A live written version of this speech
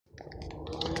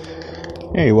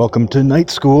Hey, welcome to night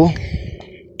school.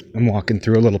 I'm walking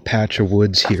through a little patch of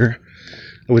woods here.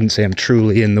 I wouldn't say I'm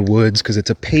truly in the woods because it's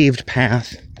a paved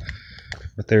path,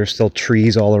 but there are still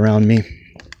trees all around me.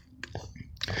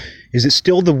 Is it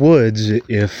still the woods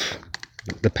if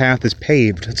the path is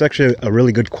paved? It's actually a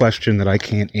really good question that I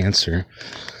can't answer.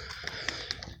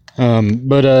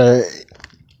 But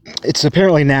it's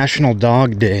apparently National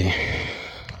Dog Day,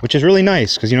 which is really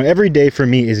nice because, every day for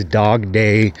me is Dog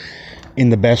Day in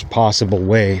the best possible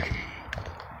way.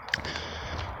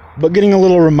 But getting a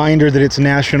little reminder that it's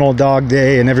National Dog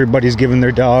Day and everybody's giving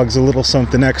their dogs a little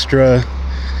something extra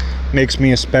makes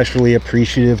me especially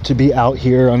appreciative to be out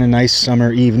here on a nice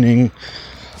summer evening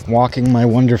walking my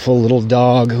wonderful little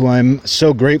dog who I'm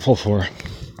so grateful for.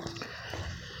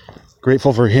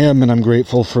 Grateful for him, and I'm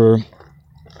grateful for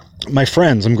my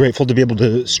friends. I'm grateful to be able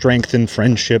to strengthen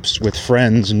friendships with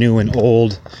friends, new and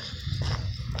old.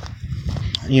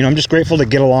 I'm just grateful to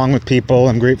get along with people.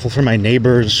 I'm grateful for my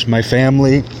neighbors, my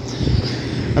family.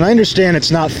 And I understand it's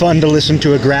not fun to listen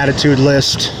to a gratitude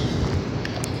list.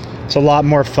 It's a lot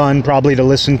more fun probably to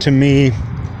listen to me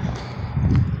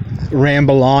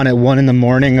ramble on at 1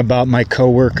 a.m. about my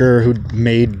coworker who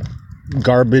made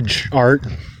garbage art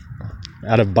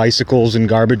out of bicycles and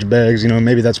garbage bags.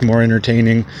 Maybe that's more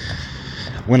entertaining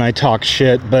when I talk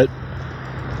shit, but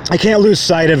I can't lose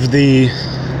sight of the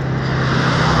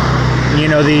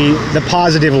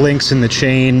positive links in the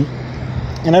chain.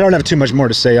 And I don't have too much more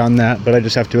to say on that, but I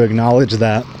just have to acknowledge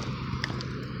that.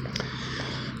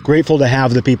 Grateful to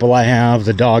have the people I have,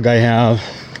 the dog I have.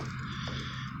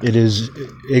 It is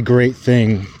a great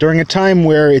thing during a time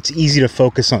where it's easy to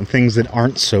focus on things that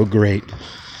aren't so great.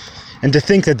 And to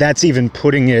think that that's even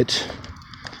putting a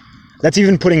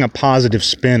positive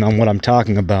spin on what I'm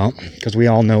talking about, because we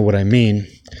all know what I mean.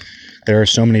 There are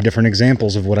so many different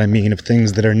examples of what I mean, of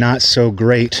things that are not so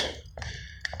great.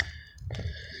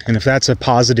 And if that's a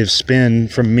positive spin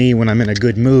from me when I'm in a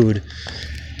good mood,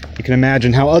 you can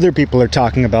imagine how other people are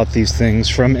talking about these things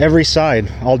from every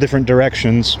side, all different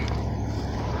directions.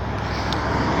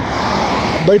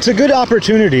 But it's a good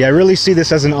opportunity. I really see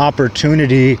this as an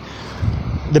opportunity,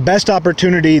 the best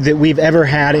opportunity that we've ever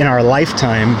had in our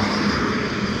lifetime,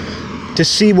 to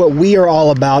see what we are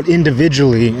all about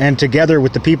individually and together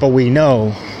with the people we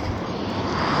know.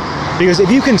 Because if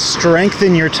you can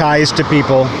strengthen your ties to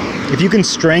people, if you can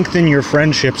strengthen your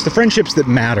friendships, the friendships that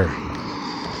matter,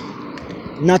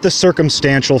 not the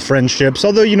circumstantial friendships,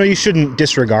 although, you shouldn't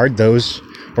disregard those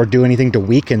or do anything to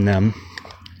weaken them.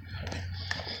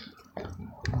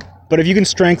 But if you can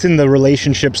strengthen the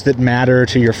relationships that matter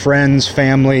to your friends,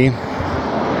 family,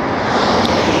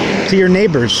 to your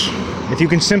neighbors, if you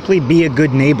can simply be a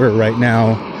good neighbor right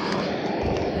now,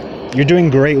 you're doing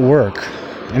great work.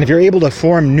 And if you're able to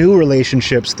form new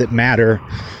relationships that matter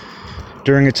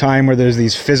during a time where there's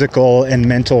these physical and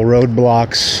mental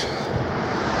roadblocks,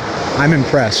 I'm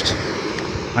impressed.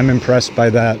 I'm impressed by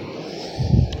that.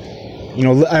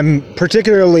 I'm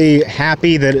particularly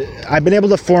happy that I've been able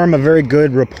to form a very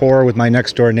good rapport with my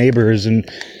next door neighbors, and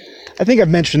I think I've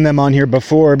mentioned them on here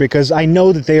before because I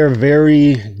know that they are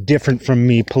very different from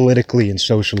me politically and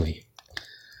socially.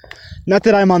 Not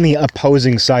that I'm on the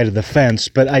opposing side of the fence,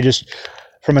 but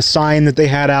from a sign that they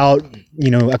had out,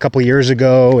 a couple years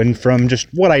ago, and from just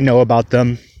what I know about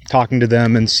them, talking to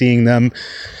them and seeing them,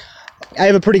 I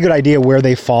have a pretty good idea where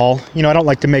they fall. I don't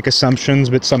like to make assumptions,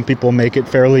 but some people make it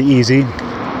fairly easy.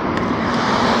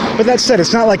 But that said,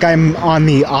 it's not like I'm on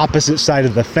the opposite side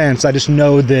of the fence. I just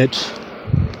know that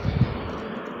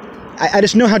I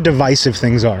just know how divisive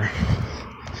things are.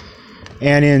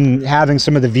 And in having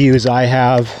some of the views I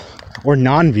have, or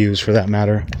non-views for that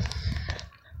matter,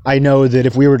 I know that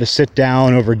if we were to sit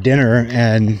down over dinner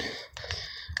and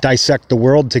dissect the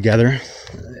world together,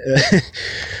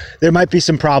 there might be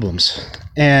some problems.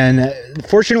 And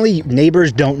fortunately,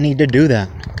 neighbors don't need to do that.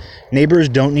 Neighbors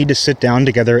don't need to sit down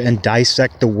together and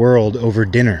dissect the world over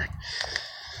dinner.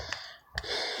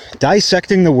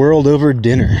 Dissecting the world over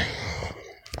dinner.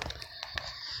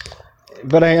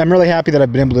 But I'm really happy that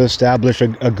I've been able to establish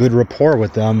a good rapport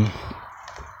with them.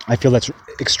 I feel that's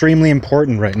extremely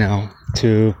important right now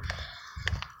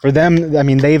for them. I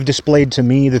mean, they've displayed to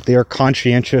me that they are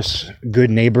conscientious, good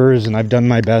neighbors, and I've done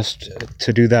my best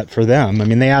to do that for them. I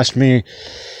mean, they asked me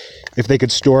if they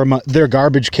could store their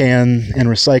garbage can and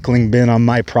recycling bin on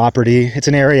my property. It's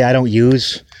an area I don't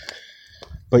use,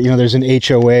 but there's an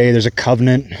HOA, there's a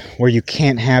covenant where you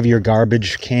can't have your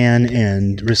garbage can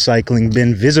and recycling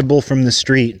bin visible from the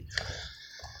street.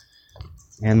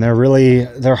 And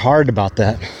they're hard about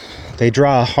that. They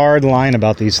draw a hard line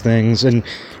about these things, and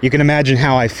you can imagine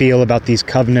how I feel about these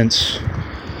covenants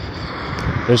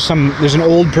There's an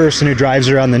old person who drives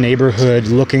around the neighborhood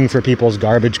looking for people's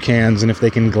garbage cans, and if they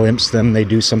can glimpse them, they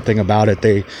do something about it.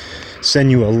 They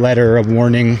send you a letter, a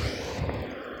warning,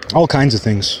 all kinds of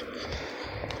things.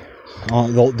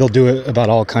 They'll do it about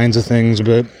all kinds of things,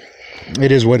 but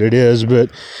it is what it is.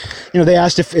 But, they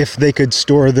asked if they could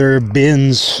store their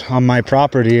bins on my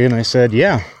property, and I said,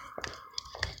 yeah.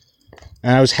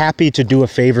 And I was happy to do a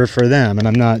favor for them, and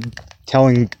I'm not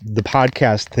telling the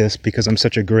podcast this because I'm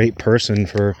such a great person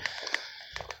for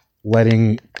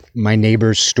letting my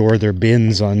neighbors store their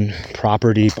bins on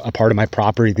property, a part of my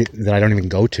property that I don't even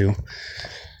go to.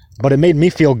 But it made me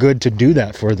feel good to do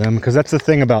that for them, because that's the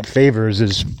thing about favors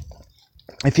is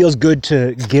it feels good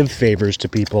to give favors to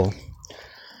people.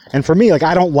 And for me,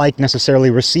 I don't like necessarily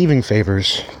receiving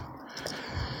favors.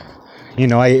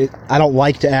 I don't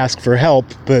like to ask for help,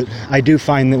 but I do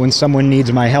find that when someone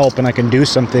needs my help and I can do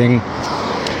something,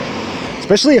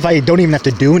 especially if I don't even have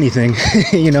to do anything,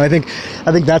 I think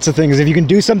that's the thing, is if you can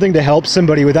do something to help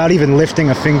somebody without even lifting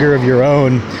a finger of your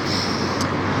own,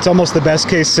 it's almost the best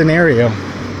case scenario.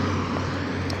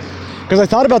 Because I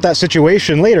thought about that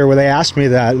situation later where they asked me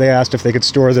that. They asked if they could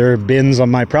store their bins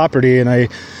on my property, and I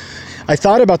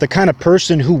thought about the kind of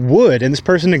person who would, and this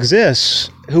person exists,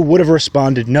 who would have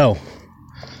responded no.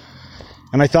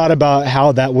 And I thought about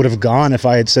how that would have gone if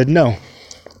I had said no.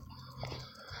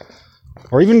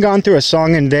 Or even gone through a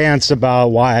song and dance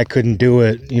about why I couldn't do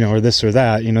it, or this or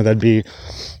that. That'd be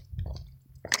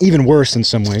even worse in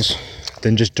some ways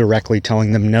than just directly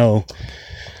telling them no.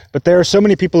 But there are so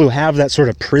many people who have that sort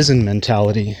of prison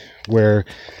mentality where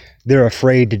they're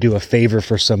afraid to do a favor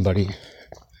for somebody.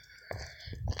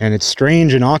 And it's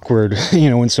strange and awkward,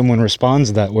 when someone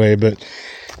responds that way, but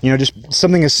just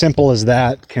something as simple as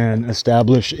that can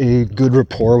establish a good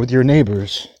rapport with your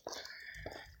neighbors.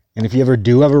 And if you ever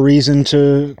do have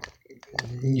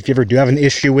an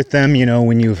issue with them,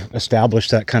 when you've established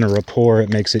that kind of rapport, it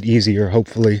makes it easier,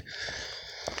 hopefully,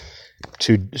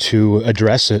 to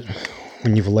address it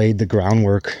when you've laid the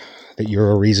groundwork that you're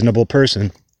a reasonable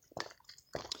person.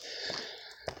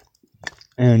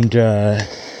 And,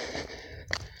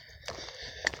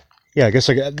 yeah, I guess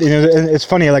it's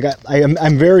funny.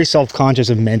 I'm very self-conscious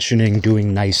of mentioning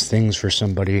doing nice things for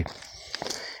somebody,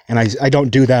 and I don't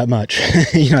do that much.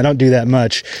 I don't do that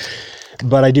much,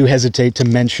 but I do hesitate to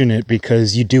mention it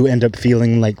because you do end up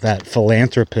feeling like that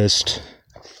philanthropist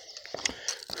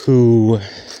who,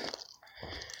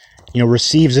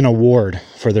 receives an award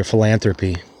for their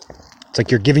philanthropy. It's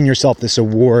like you're giving yourself this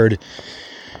award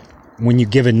when you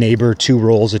give a neighbor 2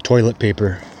 rolls of toilet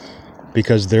paper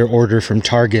because their order from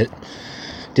Target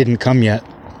didn't come yet.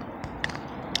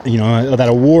 That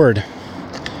award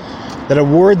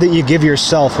that you give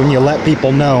yourself when you let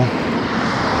people know.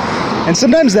 And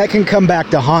sometimes that can come back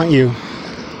to haunt you.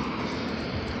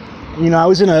 I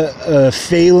was in a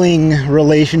failing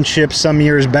relationship some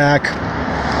years back,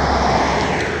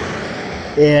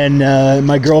 and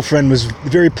my girlfriend was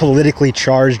very politically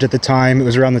charged at the time. It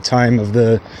was around the time of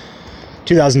the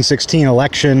 2016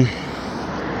 election.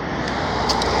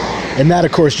 And that,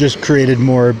 of course, just created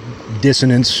more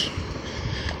dissonance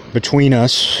between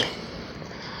us.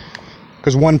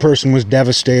 Because one person was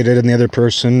devastated and the other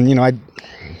person, kind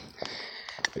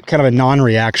of a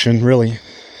non-reaction, really.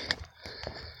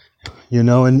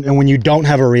 And when you don't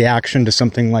have a reaction to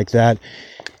something like that,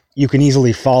 you can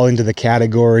easily fall into the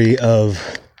category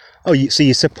of,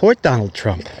 you support Donald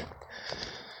Trump.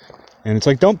 And it's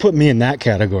like, don't put me in that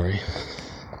category.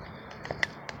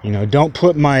 Don't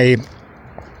put my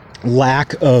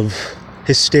lack of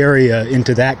hysteria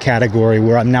into that category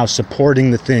where I'm now supporting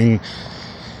the thing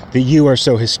that you are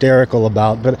so hysterical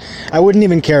about. But I wouldn't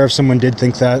even care if someone did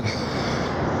think that.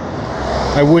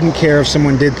 I wouldn't care if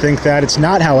someone did think that. It's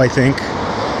not how I think,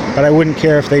 but I wouldn't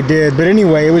care if they did. But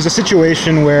anyway, it was a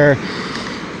situation where,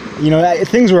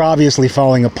 things were obviously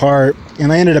falling apart,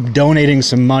 and I ended up donating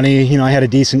some money. I had a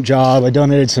decent job. I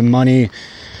donated some money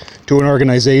to an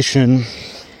organization.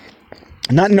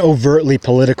 Not an overtly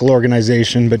political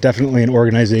organization, but definitely an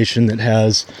organization that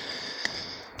has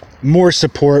more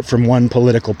support from one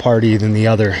political party than the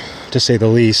other, to say the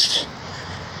least.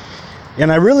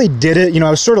 And I really did it. I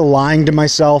was sort of lying to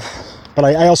myself, but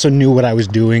I also knew what I was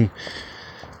doing.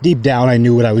 Deep down, I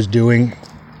knew what I was doing.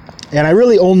 And I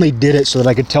really only did it so that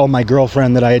I could tell my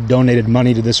girlfriend that I had donated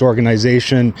money to this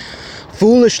organization,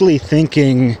 foolishly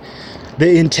thinking that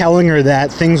in telling her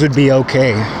that, things would be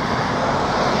okay.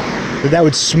 That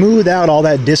would smooth out all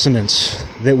that dissonance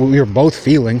that we were both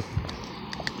feeling.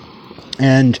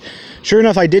 And sure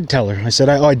enough, I did tell her. I said,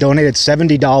 I donated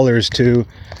 $70 to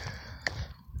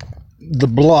the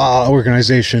blah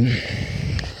organization.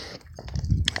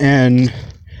 And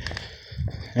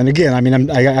And again, I mean,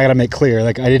 I gotta make clear,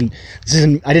 like, I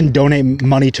didn't donate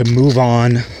money to move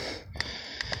on.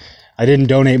 I didn't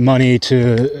donate money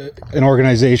to an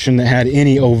organization that had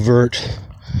any overt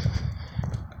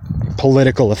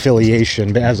political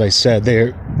affiliation. But as I said,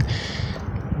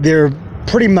 they're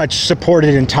pretty much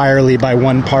supported entirely by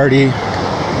one party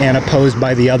and opposed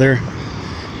by the other.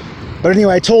 But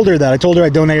anyway, I told her that. I told her I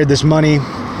donated this money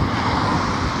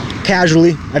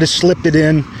casually. I just slipped it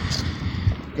in,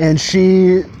 and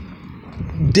she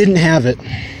didn't have it.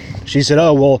 She said,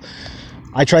 oh, well,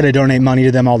 I try to donate money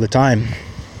to them all the time.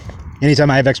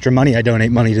 Anytime I have extra money, I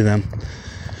donate money to them.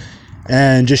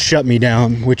 And just shut me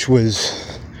down, which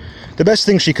was the best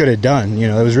thing she could have done. You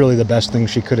know, it was really the best thing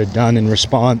she could have done in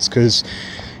response, because,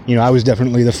 you know, I was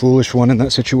definitely the foolish one in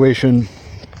that situation.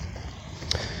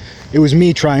 It was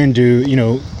me trying to, you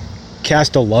know,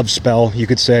 cast a love spell, you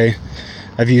could say.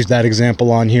 I've used that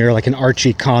example on here, like an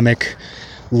Archie comic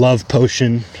love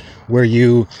potion, where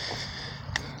you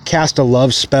cast a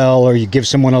love spell or you give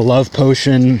someone a love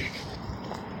potion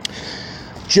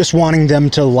just wanting them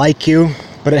to like you,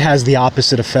 but it has the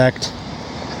opposite effect.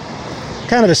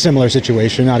 Kind of a similar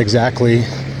situation, not exactly.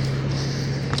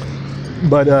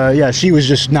 But yeah, she was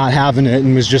just not having it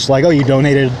and was just like, oh, you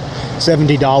donated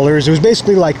 $70. It was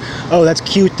basically like, oh, that's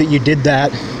cute that you did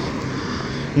that.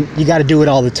 You got to do it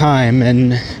all the time.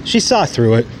 And she saw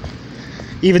through it.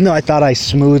 Even though I thought I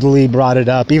smoothly brought it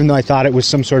up, even though I thought it was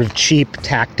some sort of cheap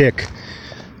tactic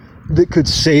that could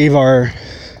save our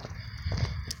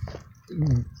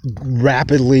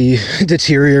rapidly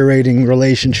deteriorating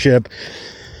relationship,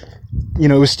 you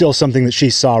know, it was still something that she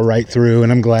saw right through,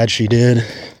 and I'm glad she did.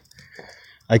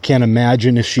 I can't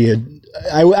imagine if she had...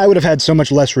 I would have had so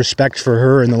much less respect for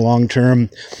her in the long term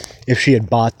if she had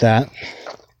bought that.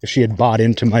 If she had bought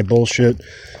into my bullshit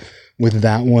with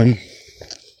that one.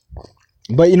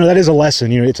 But, you know, that is a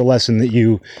lesson. You know, it's a lesson that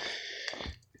you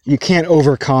can't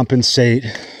overcompensate,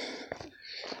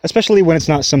 especially when it's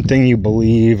not something you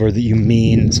believe or that you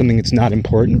mean, something that's not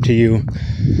important to you.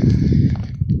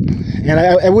 And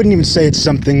I wouldn't even say it's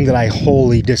something that I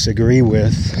wholly disagree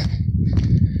with.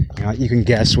 You know, you can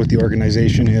guess what the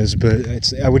organization is,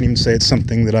 but I wouldn't even say it's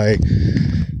something that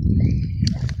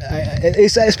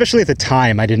especially at the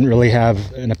time, I didn't really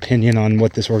have an opinion on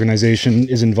what this organization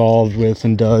is involved with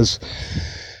and does.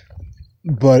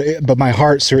 But my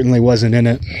heart certainly wasn't in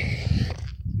it.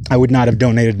 I would not have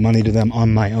donated money to them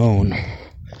on my own.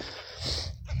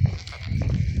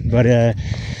 But,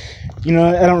 you know,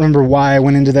 I don't remember why I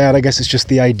went into that. I guess it's just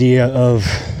the idea of,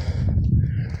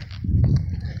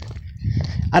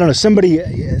 I don't know, somebody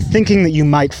thinking that you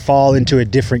might fall into a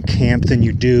different camp than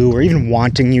you do, or even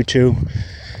wanting you to,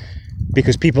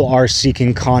 because people are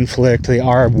seeking conflict. They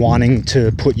are wanting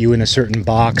to put you in a certain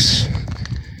box.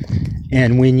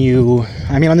 And when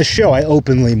I mean, on the show, I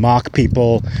openly mock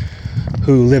people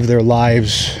who live their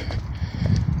lives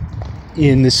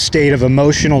in this state of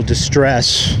emotional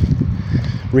distress,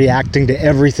 reacting to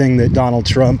everything that Donald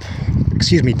Trumpsfeld,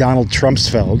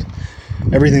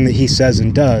 everything that he says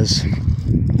and does.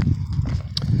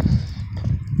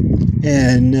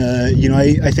 And, you know,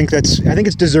 I think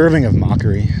it's deserving of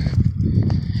mockery.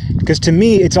 Because to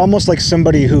me, it's almost like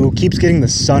somebody who keeps getting the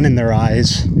sun in their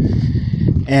eyes,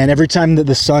 and every time that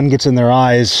the sun gets in their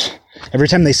eyes, every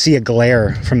time they see a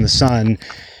glare from the sun,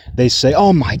 they say,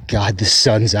 oh my God, the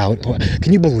sun's out.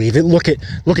 Can you believe it? Look at,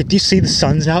 do you see the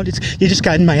sun's out? You just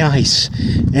got in my eyes.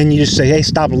 And you just say, hey,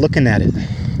 stop looking at it.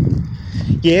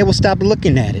 Yeah, well, stop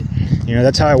looking at it. You know,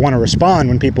 that's how I want to respond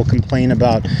when people complain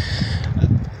about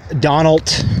Donald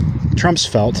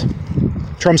Trumpsfeld.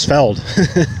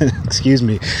 Excuse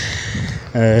me.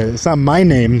 It's not my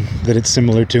name that it's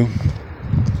similar to.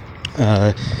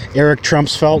 Eric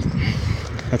Trumpsfeld.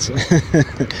 That's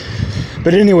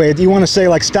But anyway, you want to say,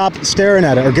 like, stop staring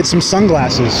at it or get some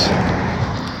sunglasses.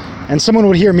 And someone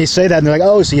would hear me say that and they're like,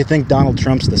 oh, so you think Donald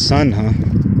Trump's the sun, huh?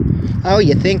 Oh,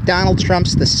 you think Donald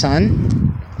Trump's the sun?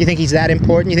 You think he's that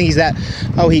important? You think he's that...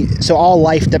 so all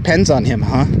life depends on him,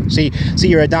 huh? So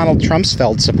you're a Donald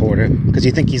Trumpsfeld supporter because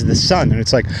you think he's the sun. And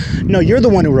it's like, no, you're the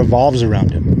one who revolves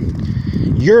around him.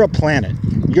 You're a planet.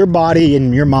 Your body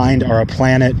and your mind are a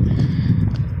planet.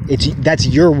 That's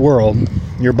your world,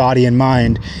 your body and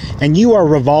mind. And you are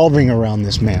revolving around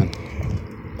this man.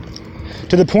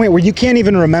 To the point where you can't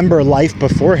even remember life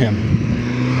before him.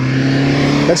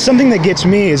 That's something that gets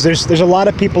me, is there's a lot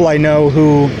of people I know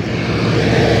who...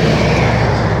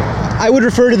 I would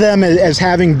refer to them as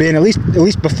having been, at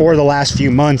least before the last few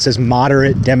months, as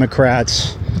moderate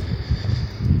Democrats.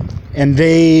 And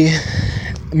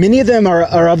many of them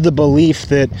are of the belief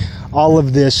that all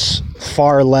of this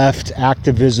far left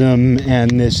activism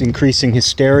and this increasing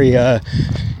hysteria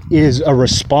is a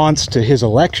response to his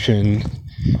election.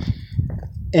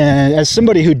 And as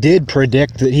somebody who did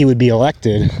predict that he would be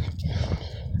elected,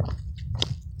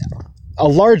 a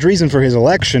large reason for his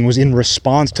election was in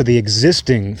response to the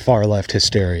existing far left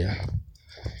hysteria.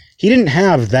 He didn't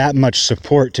have that much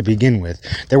support to begin with.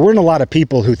 There weren't a lot of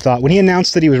people who thought, when he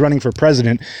announced that he was running for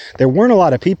president, there weren't a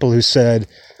lot of people who said,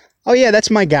 oh yeah, that's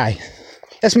my guy.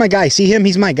 That's my guy. See him?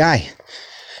 He's my guy.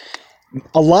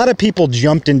 A lot of people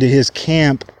jumped into his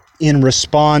camp in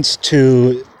response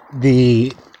to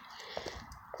the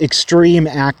extreme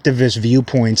activist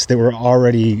viewpoints that were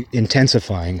already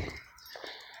intensifying.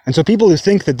 And so people who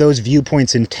think that those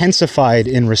viewpoints intensified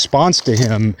in response to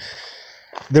him,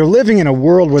 they're living in a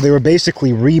world where they were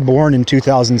basically reborn in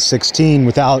 2016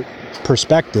 without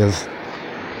perspective.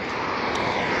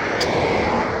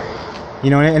 You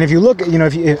know, and if you look, you know,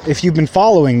 if you've been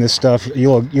following this stuff,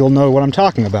 you'll know what I'm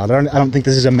talking about. I don't think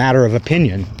this is a matter of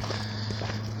opinion.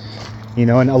 You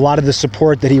know, and a lot of the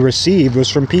support that he received was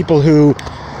from people who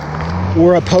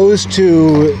were opposed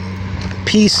to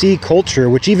PC culture,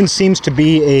 which even seems to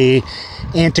be a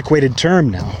antiquated term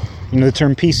now. You know, the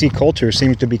term PC culture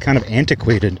seems to be kind of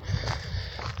antiquated.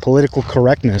 Political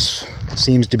correctness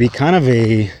seems to be kind of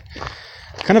a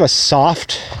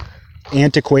soft,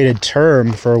 antiquated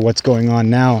term for what's going on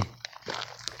now.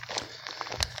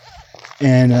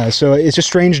 And so it's just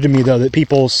strange to me, though, that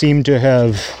people seem to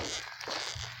have...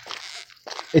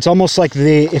 It's almost like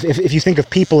if you think of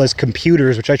people as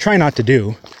computers, which I try not to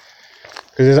do,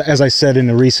 because as I said in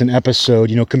a recent episode,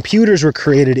 you know, computers were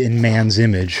created in man's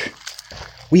image.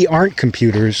 We aren't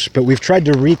computers, but we've tried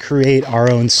to recreate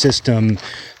our own system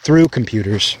through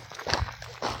computers.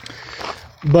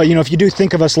 But, you know, if you do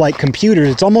think of us like computers,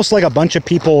 it's almost like a bunch of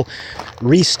people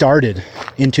restarted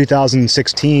in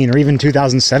 2016 or even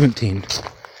 2017.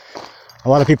 A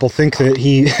lot of people think that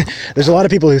there's a lot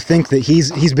of people who think that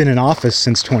he's been in office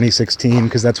since 2016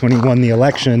 because that's when he won the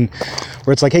election,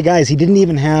 where it's like, hey guys, he wasn't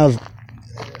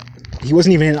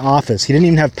even in office. He didn't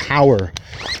even have power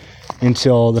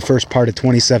until the first part of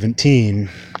 2017.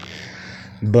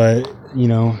 But, you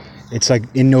know, it's like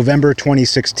in November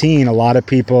 2016, a lot of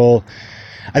people,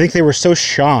 I think they were so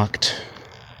shocked.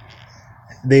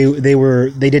 They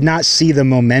did not see the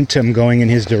momentum going in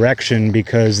his direction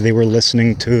because they were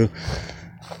listening to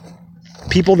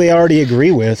people they already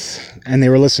agree with, and they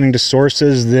were listening to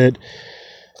sources that,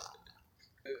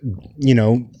 you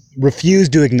know,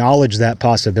 refused to acknowledge that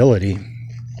possibility.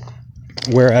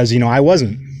 Whereas, you know, I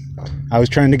wasn't. I was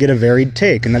trying to get a varied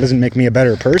take, and that doesn't make me a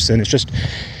better person. It's just,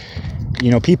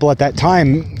 you know, people at that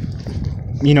time,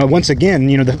 you know, once again,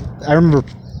 you know, I remember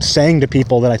saying to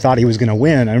people that I thought he was going to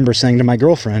win. I remember saying to my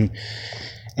girlfriend,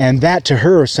 and that to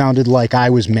her sounded like I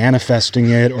was manifesting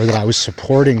it or that I was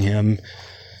supporting him.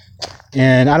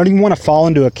 And I don't even want to fall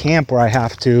into a camp where I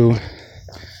have to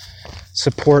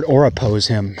support or oppose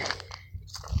him.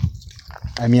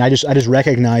 I mean, I just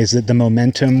recognize that the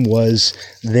momentum was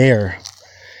there,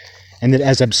 and that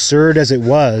as absurd as it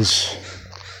was,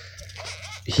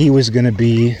 he was going to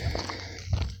be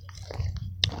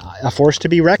a force to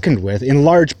be reckoned with, in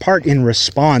large part in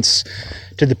response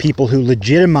to the people who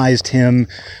legitimized him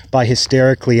by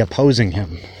hysterically opposing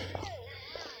him.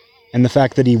 And the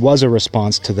fact that he was a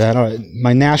response to that.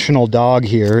 My national dog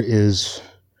here is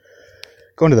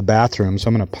going to the bathroom, so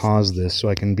I'm going to pause this so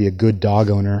I can be a good dog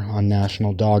owner on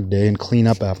National Dog Day and clean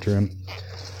up after him.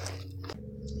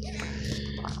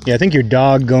 Yeah, I think your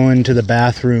dog going to the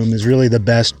bathroom is really the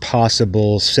best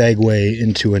possible segue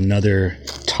into another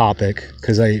topic,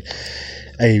 because I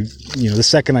you know, the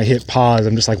second I hit pause,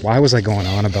 I'm just like, why was I going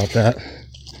on about that?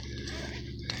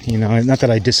 You know, not that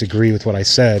I disagree with what I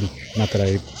said, not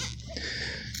that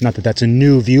that's a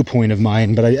new viewpoint of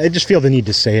mine, but I just feel the need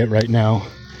to say it right now.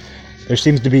 There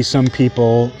seems to be some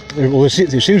people, there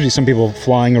seems to be some people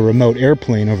flying a remote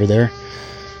airplane over there,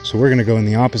 so we're going to go in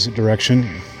the opposite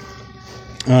direction.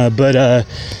 But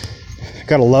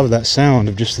gotta love that sound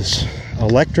of just this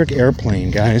electric airplane,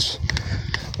 guys.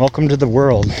 Welcome to the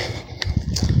world.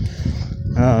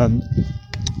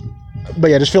 But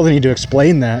yeah, I just feel the need to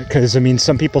explain that, because I mean,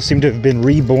 some people seem to have been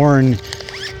reborn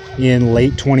in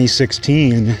late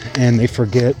 2016 and they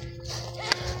forget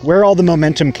where all the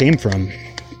momentum came from,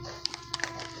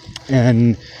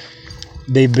 and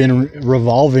they've been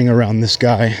revolving around this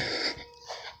guy.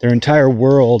 Their entire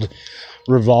world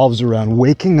revolves around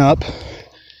waking up,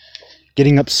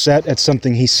 getting upset at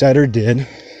something he said or did,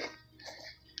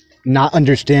 not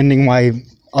understanding why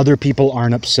other people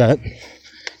aren't upset,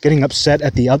 getting upset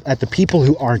at the people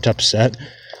who aren't upset,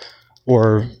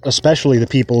 or especially the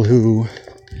people who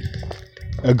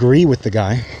agree with the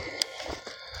guy.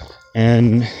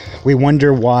 And we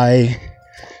wonder why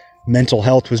mental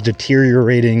health was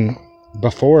deteriorating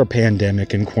before a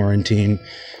pandemic and quarantine,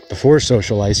 before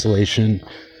social isolation.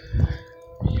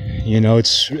 You know,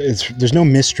 there's no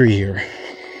mystery here.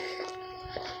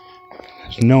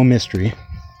 There's no mystery.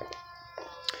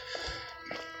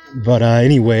 But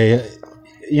anyway,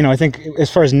 you know, I think as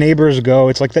far as neighbors go,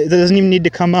 it's like that doesn't even need to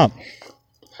come up.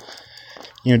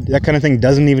 You know, that kind of thing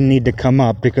doesn't even need to come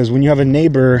up, because when you have a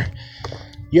neighbor,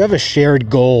 you have a shared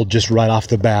goal just right off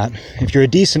the bat. If you're a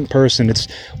decent person, it's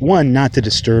one, not to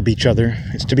disturb each other.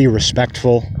 It's to be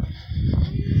respectful.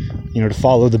 You know, to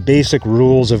follow the basic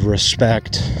rules of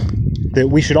respect that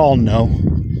we should all know.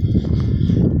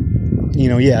 You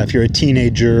know, yeah, if you're a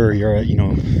teenager or you're,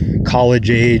 college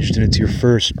aged and it's your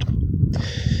first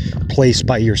place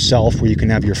by yourself where you can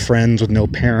have your friends with no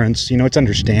parents, you know, it's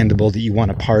understandable that you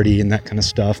want to party and that kind of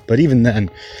stuff. But even then,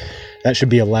 that should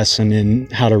be a lesson in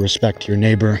how to respect your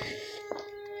neighbor.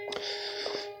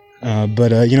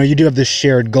 But you do have this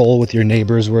shared goal with your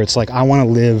neighbors where it's like, I want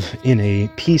to live in a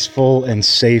peaceful and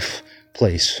safe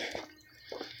place.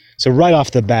 So right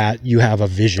off the bat, you have a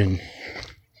vision.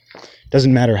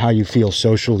 Doesn't matter how you feel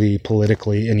socially,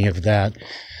 politically, any of that.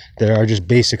 There are just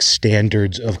basic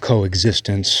standards of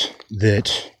coexistence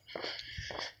that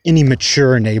any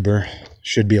mature neighbor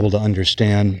should be able to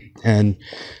understand. And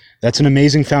that's an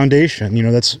amazing foundation. You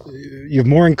know, you have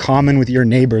more in common with your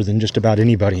neighbor than just about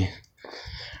anybody,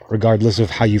 regardless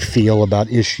of how you feel about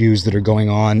issues that are going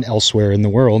on elsewhere in the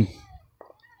world.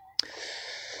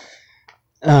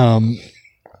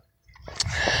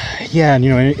 Yeah,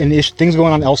 and things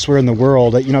going on elsewhere in the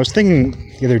world. I was thinking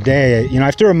the other day, I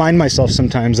have to remind myself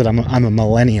sometimes that I'm a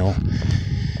millennial.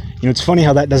 It's funny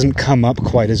how that doesn't come up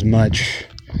quite as much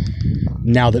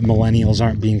now that millennials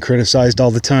aren't being criticized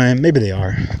all the time. Maybe they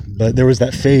are, but there was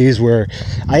that phase where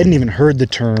I hadn't even heard the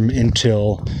term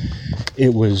until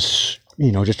it was,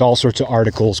 just all sorts of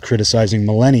articles criticizing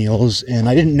millennials, and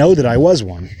I didn't know that I was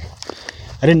one.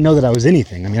 I didn't know that I was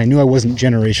anything. I mean, I knew I wasn't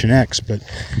Generation X, but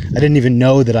I didn't even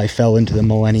know that I fell into the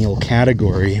millennial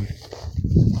category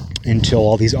until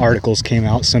all these articles came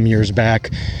out some years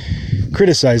back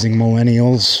criticizing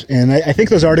millennials. And I think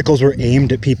those articles were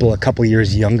aimed at people a couple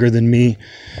years younger than me,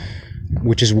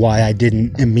 which is why I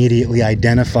didn't immediately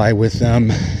identify with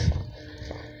them.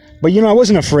 But, I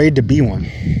wasn't afraid to be one.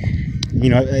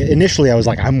 Initially I was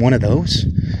like, I'm one of those.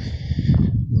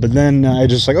 But then I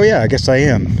just like, oh yeah, I guess I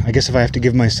am. I guess if I have to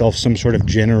give myself some sort of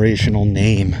generational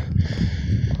name,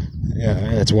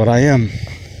 yeah, that's what I am.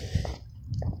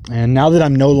 And now that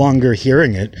I'm no longer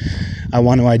hearing it, I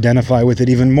want to identify with it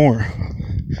even more.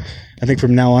 I think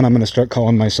from now on, I'm going to start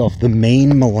calling myself the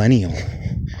main millennial.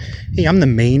 Hey, I'm the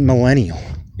main millennial.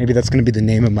 Maybe that's going to be the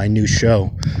name of my new show.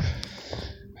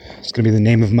 It's going to be the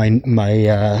name of my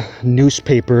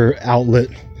newspaper outlet,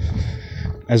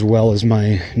 as well as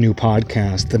my new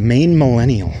podcast, The Main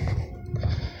Millennial.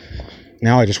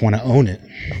 Now I just want to own it.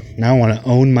 Now I want to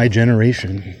own my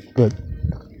generation. But,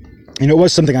 it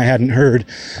was something I hadn't heard.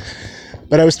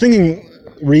 But I was thinking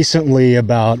recently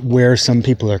about where some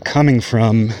people are coming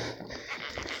from.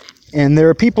 And there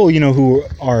are people, who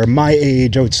are my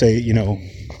age, I would say, the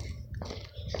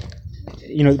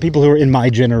people who are in my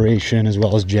generation, as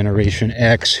well as Generation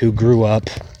X, who grew up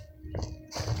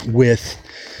with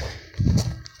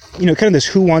kind of this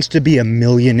Who Wants to Be a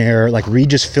Millionaire, like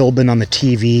Regis Philbin on the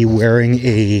TV wearing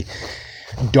a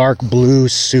dark blue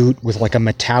suit with like a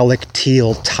metallic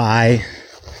teal tie.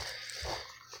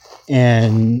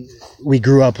 And we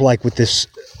grew up like with this,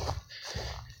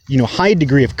 high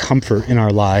degree of comfort in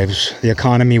our lives. The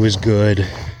economy was good.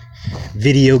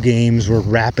 Video games were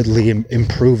rapidly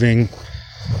improving.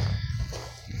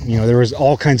 There was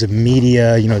all kinds of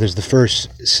media. There's the first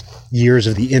years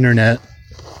of the internet.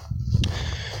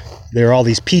 There are all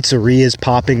these pizzerias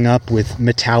popping up with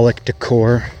metallic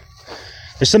decor.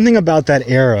 There's something about that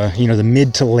era, the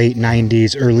mid to late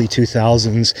 90s, early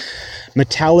 2000s,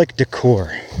 metallic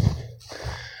decor.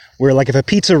 Where like if a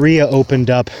pizzeria opened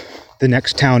up the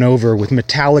next town over with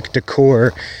metallic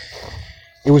decor,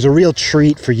 it was a real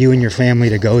treat for you and your family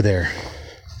to go there.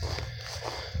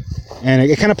 And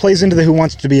it kind of plays into the Who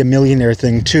Wants to Be a Millionaire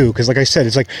thing too, because like I said,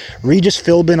 it's like Regis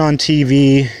Philbin on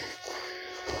TV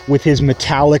with his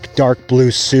metallic dark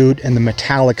blue suit and the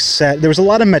metallic set. There was a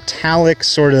lot of metallic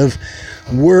sort of,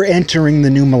 we're entering the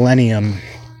new millennium.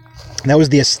 That was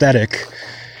the aesthetic.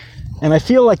 And I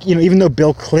feel like, even though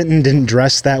Bill Clinton didn't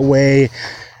dress that way,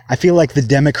 I feel like the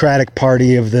Democratic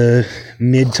Party of the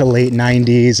mid to late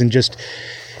 90s and just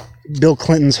Bill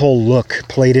Clinton's whole look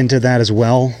played into that as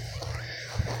well.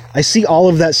 I see all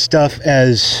of that stuff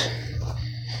as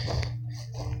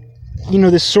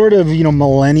this sort of,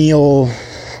 millennial,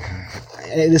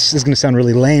 this is going to sound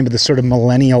really lame, but this sort of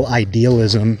millennial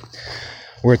idealism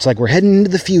where it's like we're heading into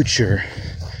the future.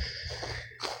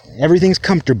 Everything's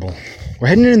comfortable. We're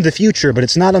heading into the future, but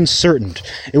it's not uncertain.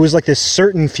 It was like this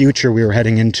certain future we were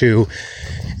heading into.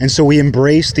 And so we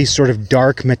embraced these sort of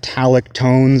dark metallic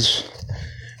tones.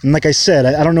 And like I said,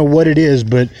 I don't know what it is,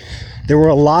 but there were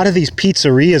a lot of these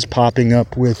pizzerias popping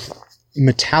up with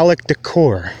metallic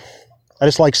decor. I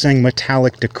just like saying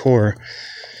metallic decor.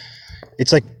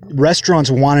 It's like restaurants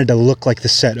wanted to look like the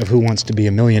set of Who Wants to Be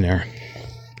a Millionaire.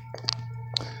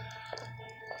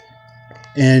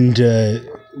 And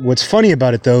what's funny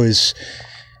about it, though, is,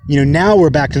 now we're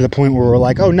back to the point where we're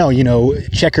like, oh, no,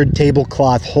 checkered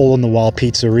tablecloth, hole-in-the-wall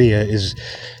pizzeria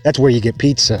that's where you get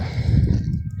pizza.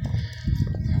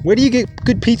 Where do you get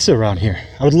good pizza around here?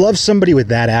 I would love somebody with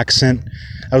that accent.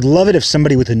 I would love it if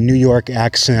somebody with a New York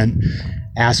accent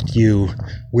asked you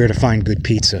where to find good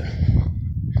pizza.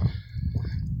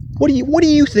 What do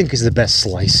you think is the best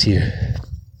slice here?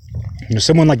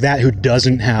 Someone like that who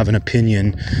doesn't have an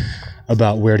opinion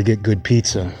about where to get good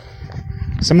pizza.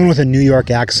 Someone with a New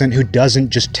York accent who doesn't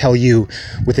just tell you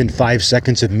within 5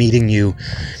 seconds of meeting you,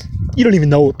 you don't even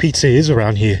know what pizza is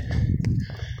around here.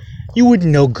 You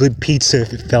wouldn't know good pizza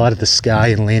if it fell out of the sky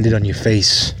and landed on your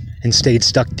face and stayed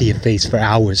stuck to your face for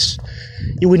hours.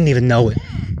 You wouldn't even know it.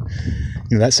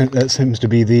 That seems to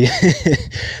be the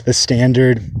the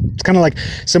standard. It's kind of like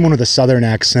someone with a Southern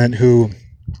accent who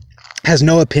has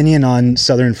no opinion on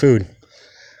Southern food.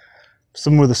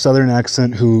 Someone with a Southern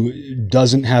accent who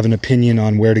doesn't have an opinion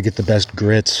on where to get the best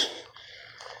grits.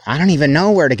 I don't even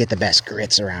know where to get the best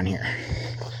grits around here.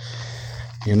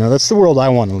 That's the world I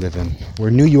want to live in,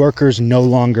 where New Yorkers no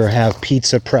longer have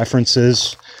pizza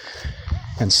preferences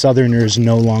and Southerners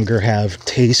no longer have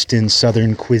taste in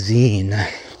Southern cuisine.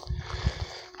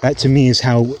 That to me is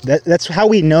that's how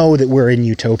we know that we're in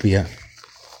utopia.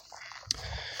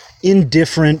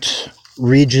 Indifferent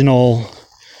regional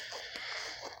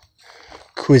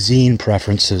cuisine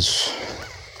preferences.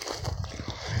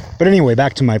 But anyway,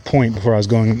 back to my point before I was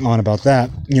going on about that.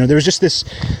 There was just this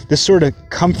sort of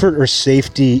comfort or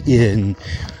safety in,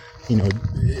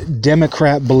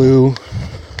 Democrat blue,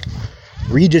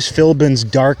 Regis Philbin's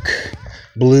dark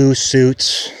blue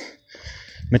suits,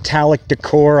 metallic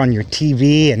decor on your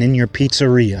TV and in your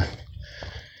pizzeria.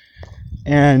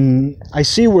 And I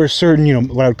see where certain,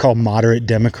 what I would call moderate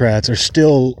Democrats are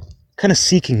still kind of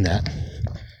seeking that.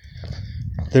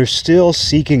 They're still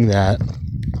seeking that,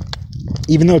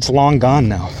 even though it's long gone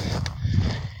now.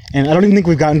 And I don't even think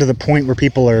we've gotten to the point where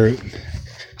people are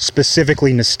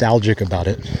specifically nostalgic about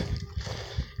it.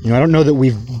 I don't know that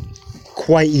we've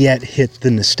quite yet hit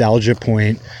the nostalgia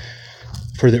point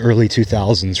for the early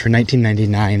 2000s, for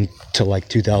 1999 to like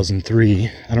 2003.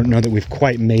 I don't know that we've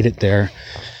quite made it there.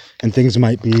 And things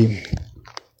might be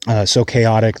so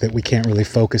chaotic that we can't really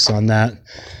focus on that.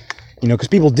 Because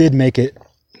people did make it,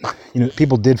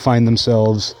 people did find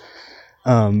themselves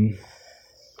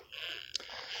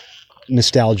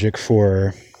nostalgic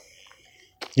for,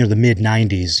 the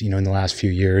mid-90s, in the last few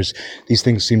years. These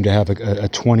things seem to have a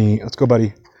 20... Let's go,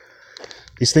 buddy.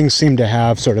 These things seem to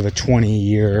have sort of a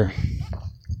 20-year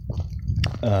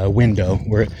window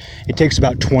where it takes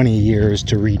about 20 years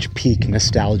to reach peak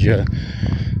nostalgia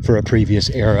for a previous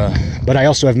era. But I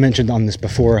also have mentioned on this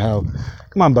before how...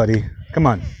 Come on, buddy. Come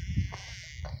on.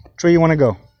 Which way you want to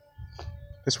go?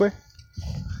 This way?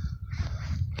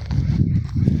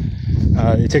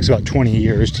 It takes about 20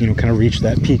 years to, kind of reach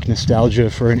that peak nostalgia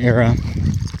for an era.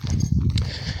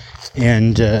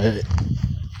 And,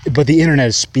 but the internet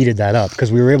has speeded that up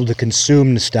because we were able to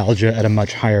consume nostalgia at a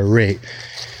much higher rate.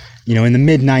 In the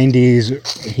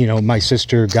mid-90s, my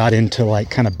sister got into like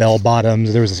kind of bell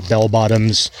bottoms. There was this bell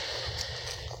bottoms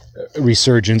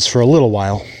resurgence for a little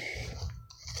while.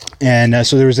 And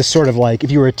so there was this sort of like,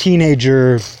 if you were a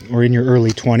teenager or in your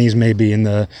early 20s, maybe in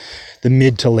the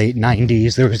mid to late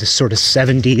 90s, there was this sort of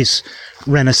 70s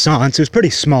renaissance. It was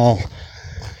pretty small.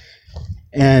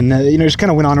 And, just kind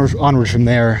of went onward from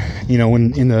there.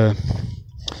 When in the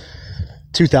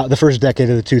first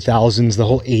decade of the 2000s, the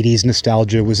whole 80s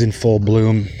nostalgia was in full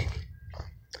bloom.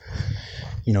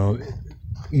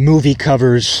 Movie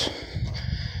covers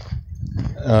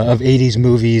of 80s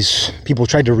movies, people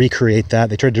tried to recreate that.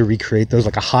 They tried to recreate those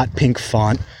like a hot pink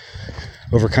font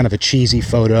over kind of a cheesy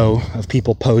photo of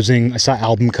people posing. I saw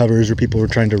album covers where people were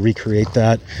trying to recreate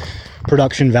that.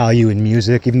 Production value in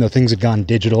music, even though things had gone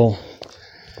digital.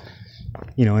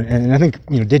 And I think,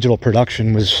 digital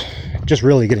production was just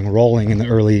really getting rolling in the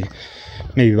early,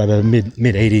 maybe by the mid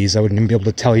 80s. I wouldn't even be able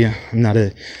to tell you. I'm not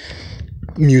a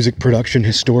music production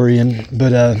historian,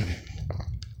 but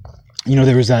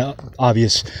There was that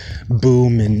obvious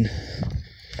boom in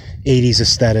 80s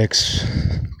aesthetics,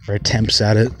 or attempts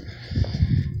at it,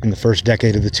 in the first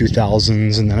decade of the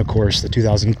 2000s, and then, of course, the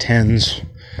 2010s.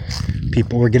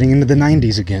 People were getting into the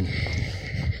 90s again.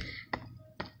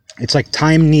 It's like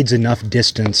time needs enough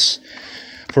distance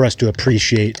for us to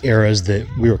appreciate eras that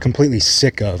we were completely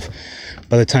sick of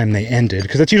by the time they ended,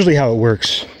 because that's usually how it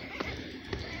works.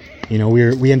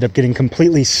 We end up getting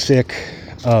completely sick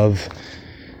of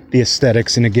the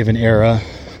aesthetics in a given era,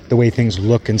 the way things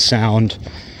look and sound,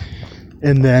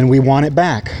 and then we want it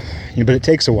back. But it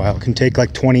takes a while. It can take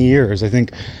like 20 years. I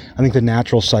think the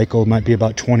natural cycle might be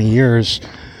about 20 years,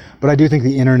 but I do think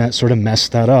the internet sort of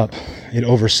messed that up. It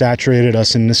oversaturated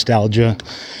us in nostalgia,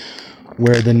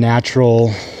 where the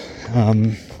natural,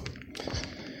 the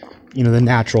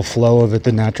natural flow of it,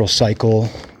 the natural cycle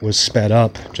was sped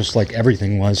up, just like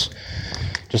everything was,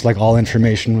 just like all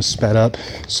information was sped up.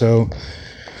 So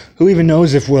who even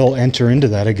knows if we'll enter into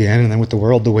that again? And then with the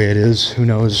world the way it is, who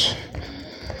knows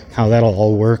how that'll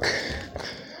all work?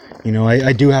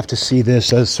 I do have to see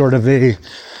this as sort of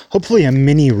hopefully a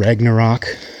mini Ragnarok.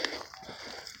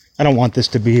 I don't want this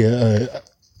to be a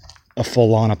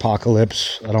full-on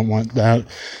apocalypse. I don't want that.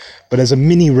 But as a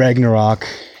mini Ragnarok,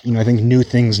 I think new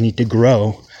things need to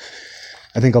grow.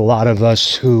 I think a lot of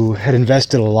us who had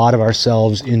invested a lot of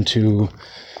ourselves into,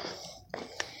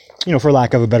 for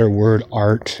lack of a better word,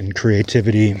 art and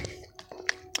creativity,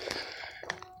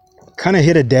 kind of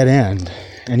hit a dead end.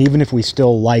 And even if we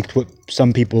still liked what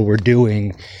some people were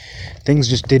doing, things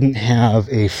just didn't have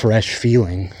a fresh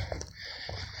feeling.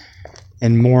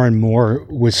 And more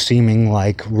was seeming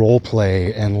like role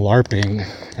play and LARPing.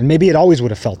 And maybe it always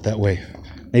would have felt that way.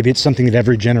 Maybe it's something that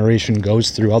every generation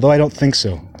goes through, although I don't think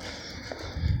so.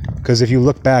 Because if you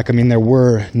look back, there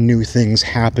were new things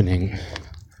happening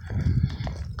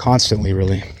constantly,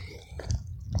 really.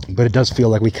 But it does feel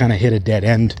like we kind of hit a dead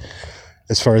end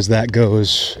as far as that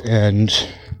goes, and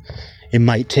it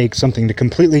might take something to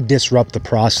completely disrupt the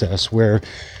process, where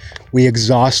we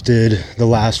exhausted the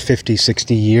last 50,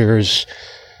 60 years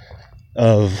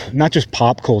of not just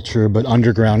pop culture, but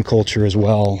underground culture as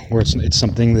well, where it's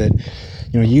something that,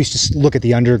 you used to look at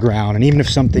the underground, and even if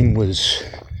something was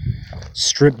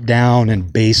stripped down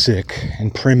and basic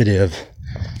and primitive,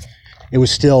 it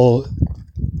was still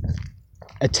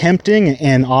attempting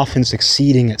and often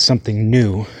succeeding at something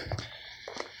new.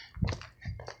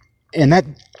 And that,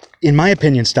 in my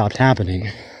opinion, stopped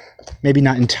happening. Maybe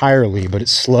not entirely, but it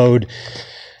slowed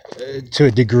to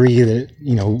a degree that,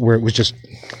 where it was just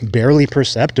barely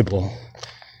perceptible.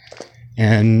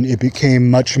 And it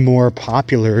became much more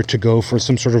popular to go for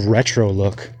some sort of retro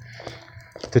look,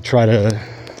 to try to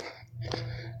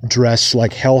dress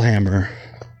like Hellhammer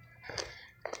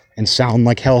and sound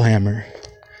like Hellhammer,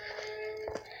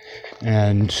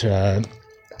 and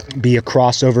be a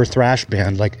crossover thrash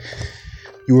band. Like,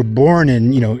 you were born in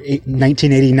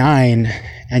 1989,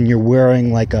 and you're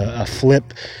wearing like a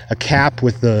cap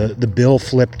with the bill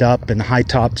flipped up and high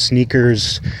top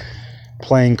sneakers,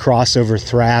 playing crossover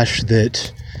thrash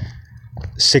that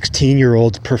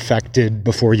 16-year-olds perfected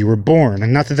before you were born.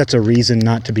 And not that that's a reason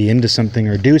not to be into something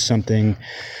or do something,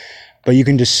 but you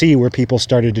can just see where people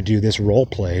started to do this role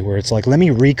play, where it's like, let me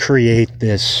recreate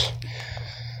this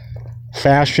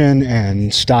fashion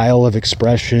and style of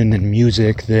expression and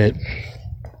music that,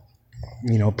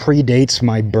 predates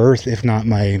my birth, if not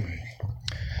my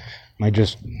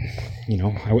just,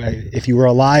 if you were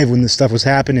alive when this stuff was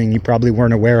happening, you probably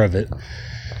weren't aware of it.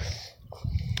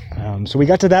 So we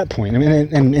got to that point.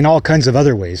 And in all kinds of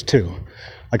other ways too.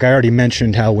 Like I already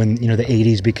mentioned how when, the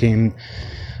 80s became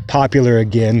popular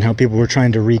again, how people were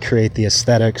trying to recreate the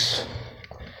aesthetics.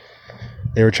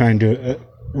 They were trying to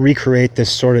recreate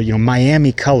this sort of,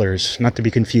 Miami colors, not to be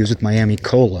confused with Miami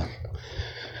Cola.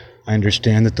 I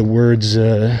understand that the words,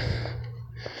 I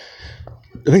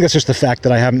think that's just the fact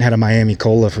that I haven't had a Miami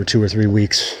Cola for 2 or 3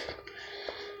 weeks.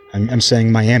 I'm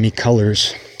saying Miami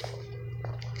colors,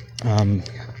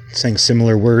 saying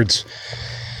similar words.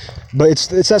 But it's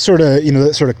that sort of,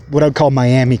 that sort of what I would call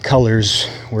Miami colors,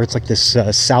 where it's like this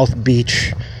South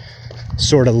Beach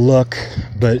sort of look,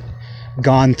 but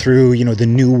gone through, the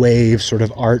new wave sort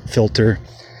of art filter.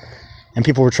 And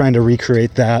people were trying to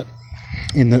recreate that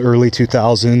in the early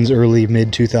 2000s, early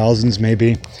mid 2000s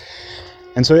maybe.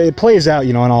 And so it plays out,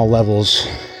 on all levels,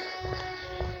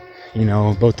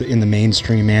 both in the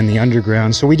mainstream and the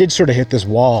underground. So we did sort of hit this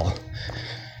wall.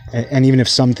 And even if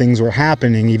some things were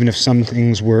happening, even if some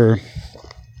things were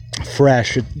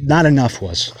fresh, not enough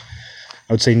was.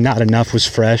 I would say not enough was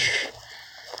fresh.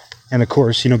 And of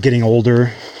course, getting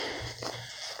older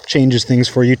changes things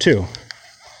for you too.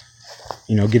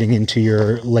 getting into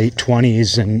your late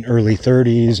 20s and early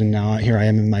 30s, and now here I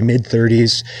am in my mid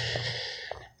 30s.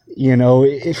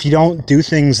 If you don't do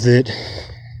things that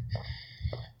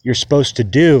you're supposed to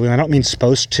do, and I don't mean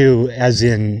supposed to as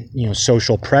in,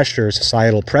 social pressure,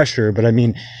 societal pressure, but I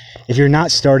mean, if you're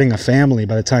not starting a family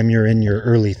by the time you're in your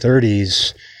early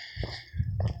 30s,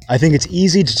 I think it's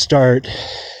easy to start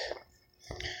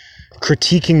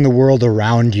critiquing the world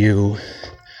around you,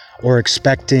 or I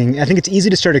think it's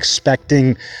easy to start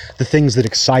expecting the things that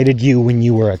excited you when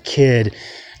you were a kid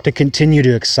to continue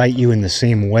to excite you in the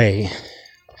same way.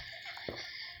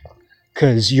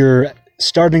 Because you're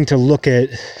starting to look at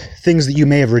things that you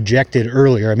may have rejected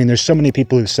earlier. I mean, there's so many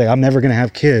people who say, I'm never going to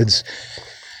have kids.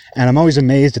 And I'm always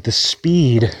amazed at the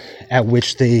speed at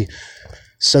which they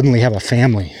suddenly have a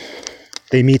family.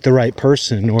 They meet the right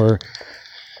person, or,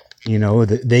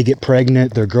 they get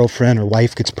pregnant, their girlfriend or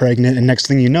wife gets pregnant, and next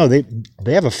thing you know,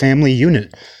 they have a family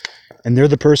unit. And they're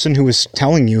the person who was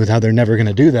telling you how they're never going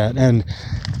to do that. And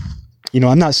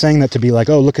I'm not saying that to be like,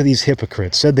 oh, look at these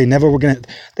hypocrites.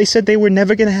 They said they were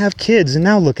never going to have kids, and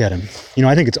now look at them.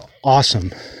 I think it's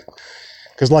awesome.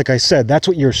 Because like I said, that's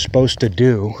what you're supposed to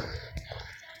do.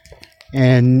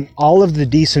 And all of the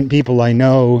decent people I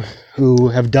know who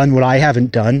have done what I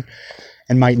haven't done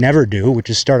and might never do, which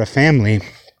is start a family,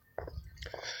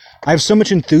 I have so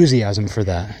much enthusiasm for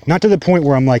that. Not to the point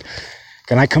where I'm like,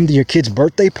 can I come to your kid's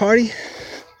birthday party?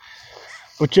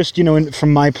 But just,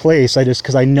 from my place,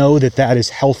 because I know that is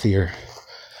healthier.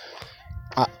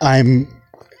 And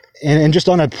just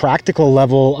on a practical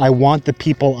level, I want the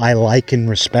people I like and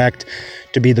respect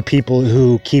to be the people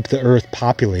who keep the earth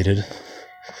populated.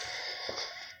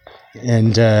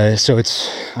 And so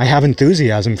I have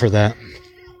enthusiasm for that.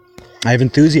 I have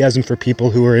enthusiasm for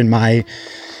people who are in my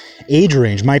age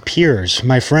range, my peers,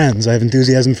 my friends. I have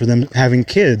enthusiasm for them having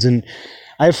kids. And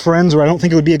I have friends where I don't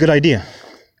think it would be a good idea.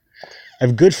 I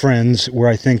have good friends where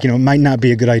I think, it might not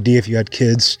be a good idea if you had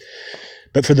kids.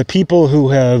 But for the people who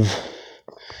have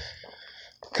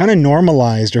kind of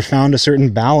normalized or found a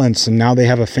certain balance and now they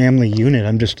have a family unit,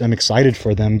 I'm excited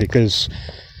for them, because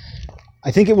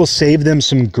I think it will save them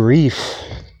some grief.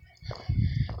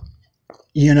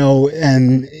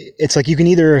 And it's like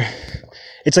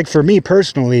it's like for me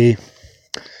personally,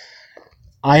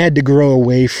 I had to grow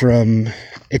away from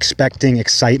expecting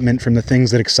excitement from the things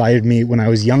that excited me when I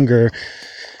was younger,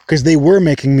 because they were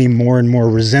making me more and more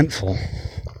resentful.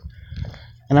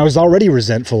 And I was already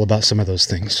resentful about some of those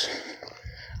things.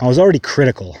 I was already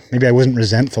critical. Maybe I wasn't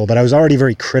resentful, but I was already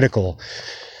very critical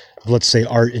of, let's say,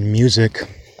 art and music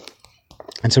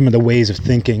and some of the ways of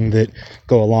thinking that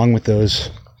go along with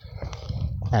those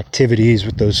activities,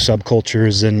 with those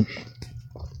subcultures. And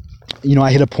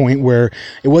I hit a point where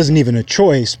it wasn't even a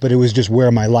choice, but it was just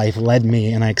where my life led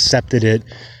me, and I accepted it.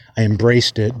 I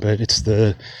embraced it, but it's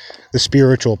the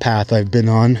spiritual path I've been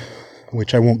on,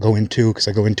 which I won't go into because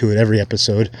I go into it every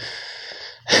episode.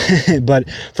 But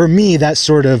for me, that's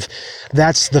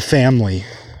the family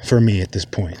for me at this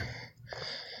point.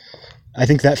 I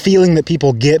think that feeling that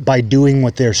people get by doing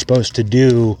what they're supposed to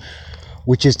do,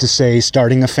 which is to say,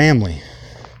 starting a family.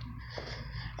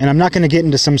 And I'm not going to get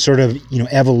into some sort of,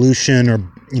 evolution or,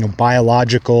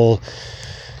 biological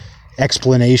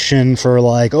explanation for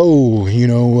like,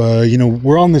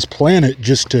 we're on this planet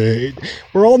just to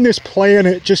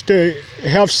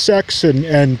have sex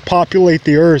and populate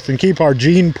the earth and keep our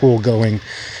gene pool going.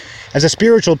 As a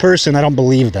spiritual person, I don't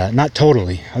believe that. Not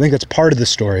totally. I think that's part of the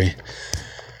story.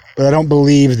 But I don't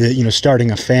believe that, starting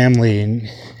a family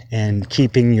and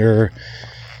keeping your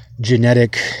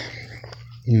genetic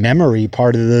memory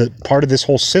part of this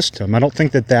whole system. I don't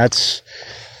think that that's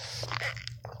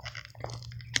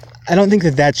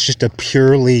just a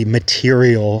purely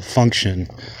material function.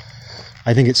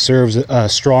 I think it serves a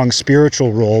strong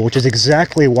spiritual role, which is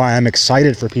exactly why I'm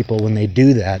excited for people when they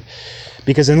do that.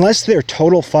 Because unless they're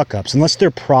total fuck-ups, unless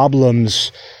their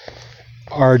problems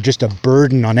are just a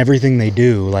burden on everything they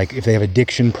do, like if they have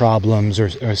addiction problems or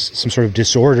some sort of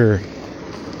disorder,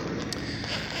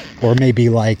 or maybe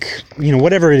like,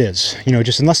 whatever it is,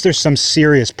 just unless there's some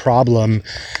serious problem,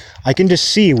 I can just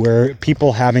see where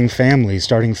people having families,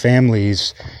 starting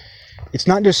families, it's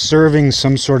not just serving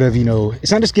some sort of,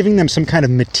 it's not just giving them some kind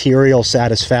of material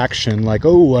satisfaction, like,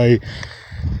 oh, I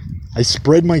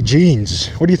spread my genes.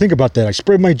 What do you think about that? I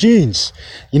spread my genes.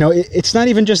 It's not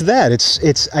even just that.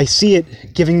 I see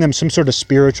it giving them some sort of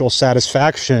spiritual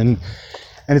satisfaction,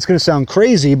 and it's going to sound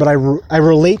crazy, but I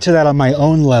relate to that on my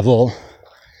own level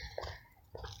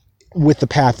with the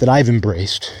path that I've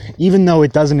embraced, even though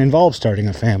it doesn't involve starting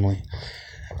a family.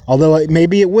 Although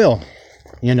maybe it will,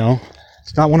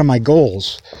 it's not one of my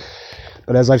goals.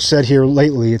 But as I've said here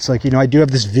lately, it's like, I do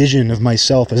have this vision of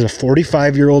myself as a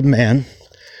 45-year-old man,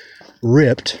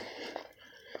 ripped,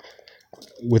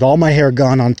 with all my hair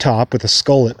gone on top, with a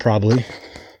skullet probably,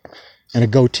 and a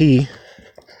goatee,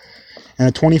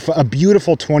 and a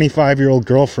beautiful 25-year-old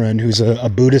girlfriend who's a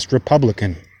Buddhist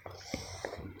Republican.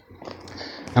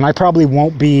 And I probably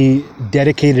won't be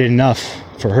dedicated enough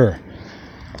for her.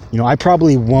 I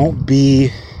probably won't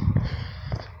be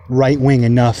right-wing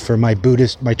enough for my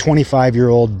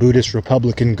 25-year-old Buddhist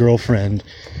Republican girlfriend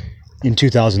in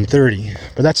 2030.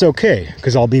 But that's okay,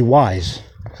 because I'll be wise.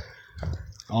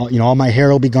 All my hair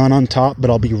will be gone on top, but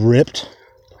I'll be ripped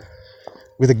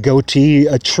with a goatee,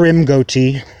 a trim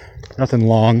goatee, nothing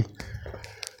long.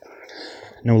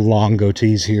 No long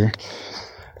goatees here.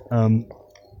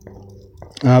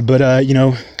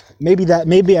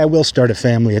 Maybe I will start a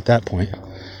family at that point.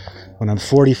 When I'm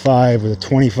 45 with a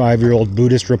 25-year-old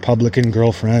Buddhist Republican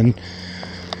girlfriend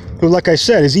who, like I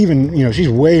said, is even, she's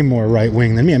way more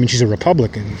right-wing than me. I mean, she's a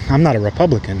Republican. I'm not a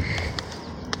Republican.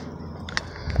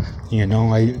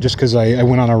 Just because I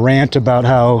went on a rant about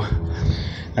how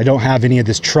I don't have any of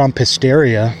this Trump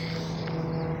hysteria,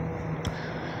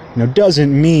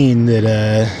 doesn't mean that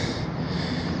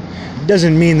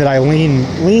I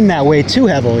lean that way too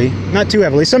heavily. Not too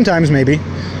heavily, sometimes maybe.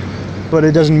 But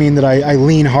it doesn't mean that I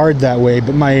lean hard that way.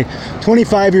 But my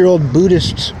 25-year-old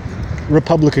Buddhist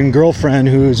Republican girlfriend,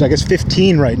 who's, I guess,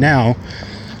 15 right now,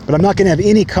 but I'm not going to have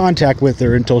any contact with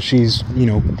her until she's,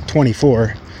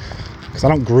 24. Because I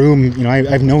don't groom, I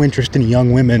have no interest in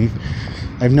young women.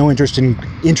 I have no interest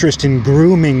in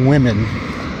grooming women,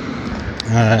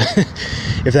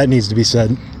 if that needs to be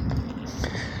said.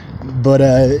 But,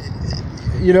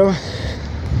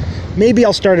 maybe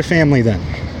I'll start a family then.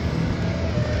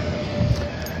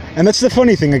 And that's the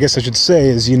funny thing, I guess I should say,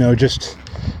 is, just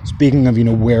speaking of,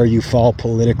 where you fall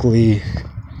politically,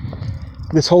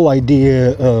 this whole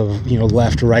idea of,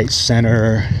 left, right,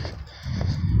 center,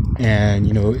 and,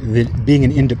 that being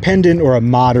an independent or a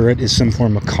moderate is some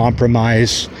form of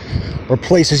compromise, or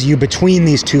places you between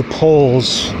these two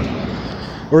poles,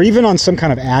 or even on some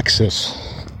kind of axis.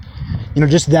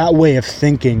 Just that way of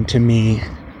thinking, to me,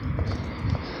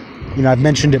 I've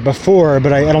mentioned it before,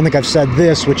 but I don't think I've said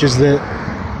this, which is that,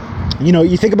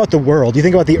 you think about the world, you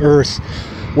think about the Earth,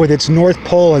 with its North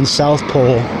Pole and South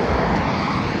Pole.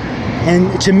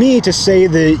 And to me, to say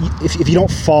that if you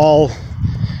don't fall,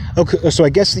 okay, so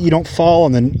I guess that you don't fall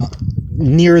on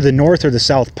near the North or the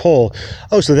South Pole.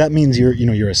 Oh, so that means you're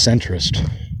a centrist.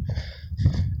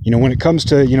 When it comes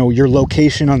to, your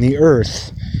location on the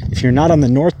Earth, if you're not on the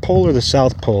North Pole or the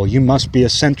South Pole, you must be a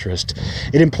centrist.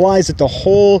 It implies that the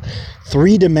whole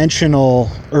three-dimensional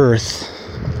Earth,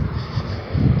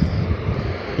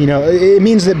 it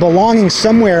means that belonging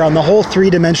somewhere on the whole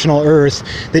three-dimensional Earth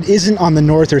that isn't on the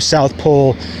North or South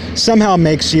Pole somehow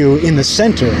makes you in the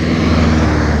center.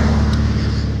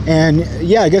 And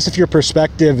yeah, I guess if your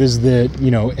perspective is that,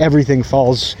 everything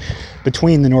falls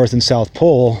between the North and South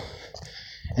Pole,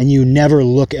 and you never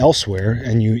look elsewhere,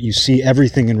 and you see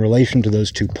everything in relation to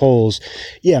those two poles,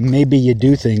 yeah, maybe you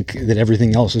do think that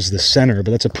everything else is the center,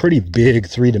 but that's a pretty big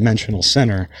three-dimensional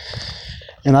center.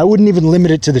 And I wouldn't even limit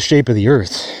it to the shape of the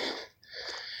Earth.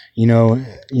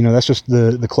 That's just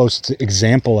the closest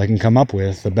example I can come up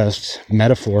with, the best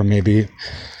metaphor, maybe,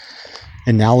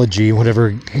 analogy, whatever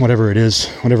it is,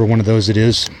 whatever one of those it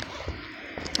is.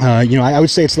 I would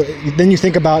say it's, then you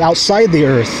think about outside the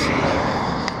Earth,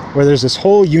 where there's this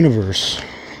whole universe.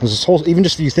 There's this whole, even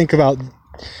just if you think about,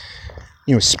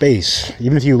 space,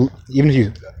 even if you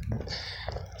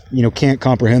can't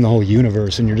comprehend the whole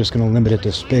universe and you're just going to limit it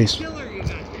to space.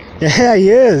 Yeah, he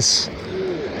is.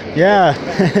 Yeah.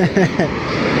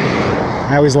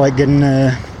 I always like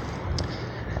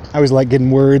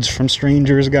getting words from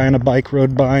strangers. A guy on a bike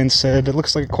rode by and said, "It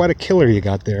looks like quite a killer you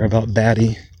got there," about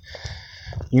Batty.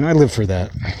 I live for that.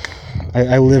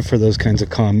 I live for those kinds of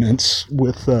comments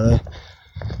with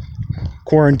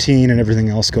quarantine and everything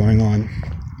else going on.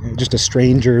 Just a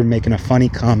stranger making a funny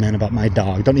comment about my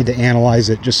dog. Don't need to analyze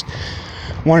it. Just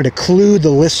wanted to clue the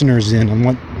listeners in on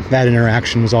what that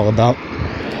interaction was all about.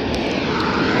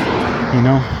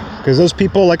 Because those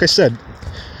people, like I said,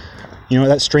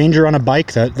 that stranger on a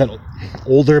bike, that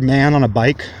older man on a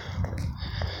bike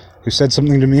who said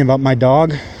something to me about my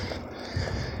dog,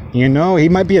 he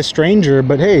might be a stranger,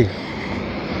 but hey,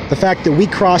 the fact that we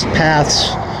crossed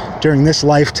paths during this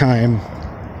lifetime,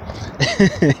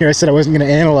 here I said I wasn't going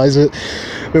to analyze it,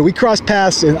 but we crossed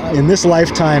paths in this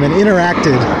lifetime and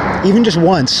interacted even just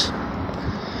once.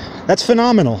 That's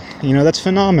phenomenal. That's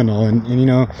phenomenal. And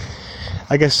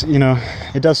I guess,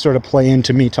 it does sort of play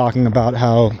into me talking about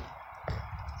how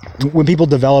when people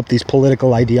develop these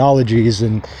political ideologies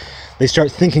and they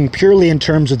start thinking purely in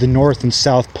terms of the North and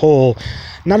South Pole,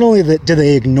 not only do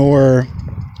they ignore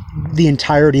the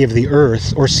entirety of the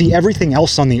Earth or see everything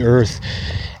else on the Earth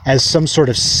as some sort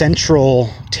of central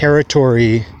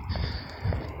territory,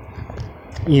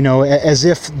 you know, as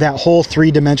if that whole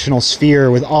three-dimensional sphere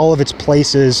with all of its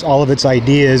places, all of its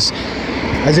ideas,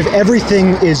 as if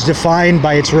everything is defined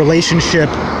by its relationship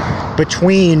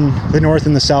between the North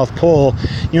and the South Pole,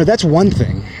 you know, that's one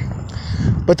thing.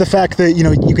 But the fact that, you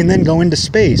know, you can then go into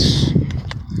space,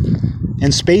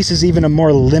 and space is even a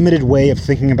more limited way of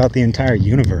thinking about the entire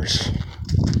universe.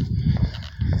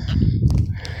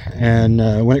 And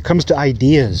when it comes to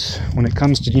ideas, when it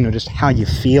comes to, you know, just how you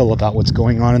feel about what's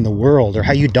going on in the world or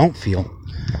how you don't feel,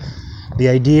 the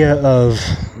idea of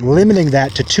limiting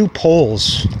that to two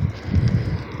poles,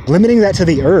 limiting that to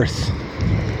the Earth.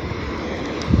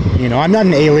 You know, I'm not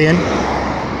an alien.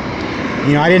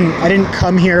 You know, I didn't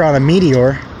come here on a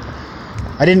meteor.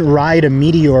 I didn't ride a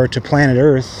meteor to planet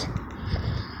Earth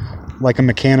like a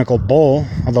mechanical bull,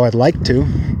 although I'd like to.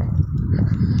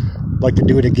 Like to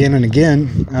do it again and again.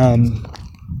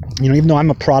 You know, even though I'm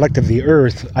a product of the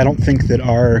Earth, I don't think that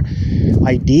our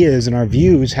ideas and our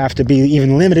views have to be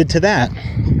even limited to that.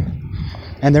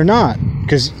 And they're not,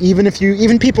 because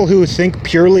even people who think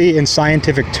purely in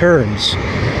scientific terms,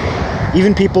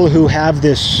 even people who have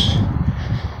this,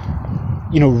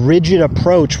 you know, rigid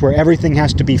approach where everything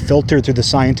has to be filtered through the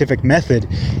scientific method,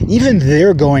 even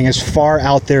they're going as far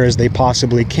out there as they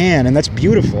possibly can, and that's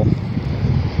beautiful.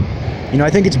 You know, I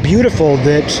think it's beautiful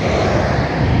that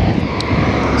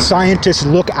scientists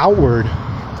look outward,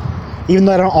 even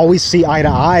though I don't always see eye to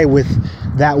eye with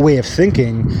that way of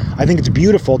thinking. I think it's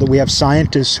beautiful that we have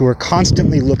scientists who are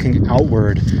constantly looking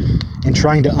outward and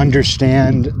trying to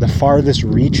understand the farthest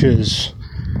reaches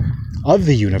of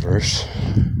the universe.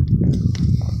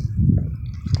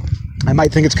 I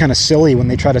might think it's kind of silly when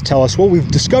they try to tell us, well, we've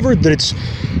discovered that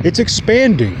it's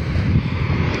expanding.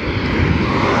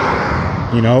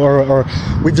 You know, or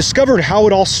we've discovered how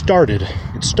it all started.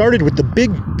 It started with the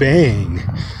Big Bang.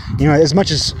 You know, as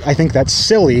much as I think that's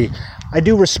silly, I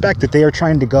do respect that they are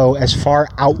trying to go as far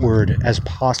outward as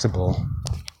possible.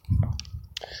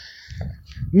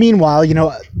 Meanwhile, you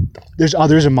know, there's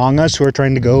others among us who are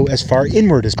trying to go as far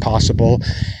inward as possible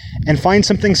and find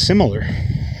something similar.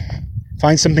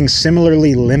 Find something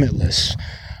similarly limitless.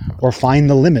 Or find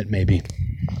the limit, maybe.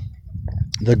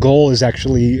 The goal is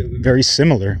actually very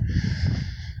similar.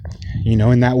 You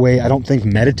know, in that way, I don't think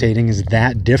meditating is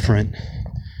that different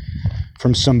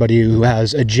from somebody who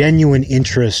has a genuine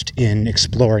interest in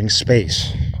exploring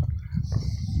space.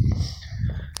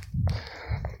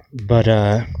 But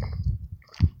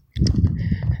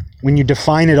when you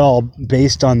define it all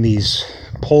based on these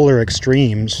polar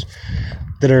extremes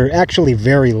that are actually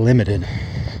very limited,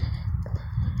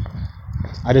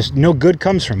 no good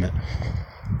comes from it.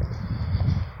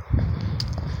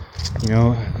 You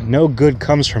know, no good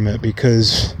comes from it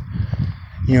because,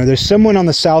 you know, there's someone on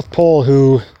the South Pole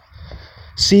who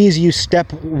sees you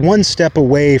one step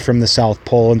away from the South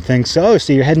Pole and thinks, oh,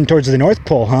 so you're heading towards the North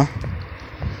Pole, huh?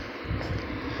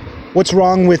 What's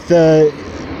wrong with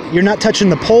you're not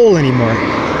touching the pole anymore?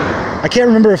 I can't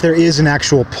remember if there is an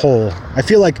actual pole. I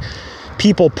feel like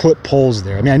people put poles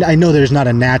there. I mean, I know there's not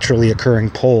a naturally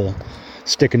occurring pole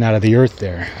sticking out of the earth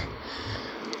there.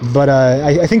 But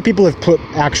I think people have put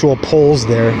actual poles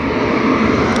there.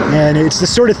 And it's the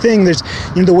sort of thing, there's,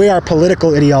 you know, the way our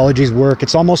political ideologies work,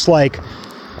 it's almost like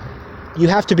you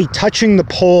have to be touching the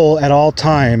pole at all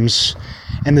times.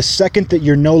 And the second that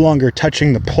you're no longer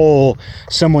touching the pole,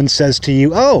 someone says to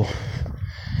you, oh,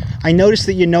 I noticed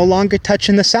that you're no longer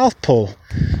touching the South Pole.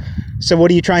 So what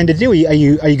are you trying to do? Are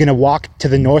you going to walk to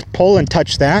the North Pole and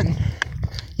touch that?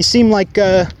 You seem like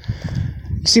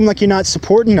you're not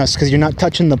supporting us because you're not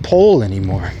touching the pole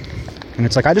anymore. And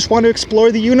it's like, I just want to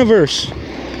explore the universe.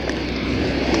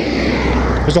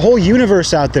 There's a whole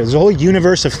universe out there. There's a whole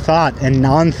universe of thought and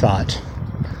non-thought.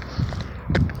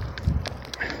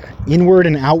 Inward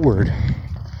and outward.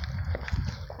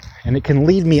 And it can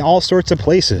lead me all sorts of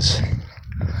places.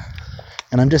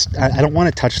 And I don't want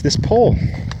to touch this pole.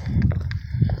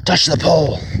 Touch the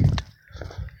pole.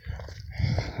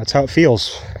 That's how it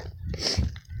feels.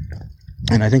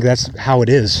 And I think that's how it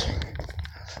is.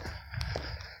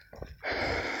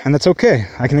 And that's okay.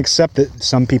 I can accept that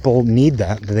some people need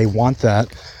that they want that.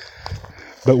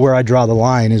 But where I draw the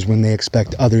line is when they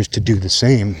expect others to do the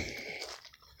same.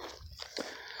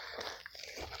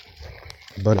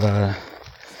 But I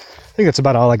think that's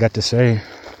about all I got to say.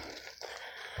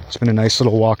 It's been a nice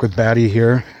little walk with Batty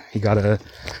here.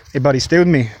 Hey buddy, stay with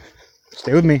me.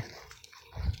 Stay with me.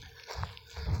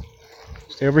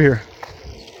 Stay over here.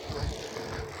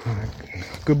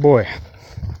 Good boy.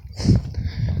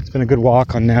 It's been a good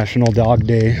walk on National Dog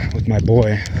Day with my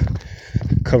boy.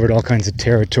 Covered all kinds of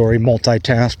territory,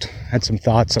 multitasked, had some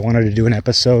thoughts. I wanted to do an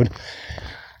episode.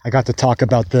 I got to talk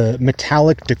about the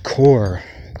metallic decor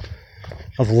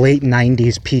of late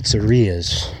 90s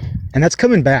pizzerias. And that's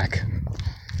coming back.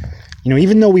 You know,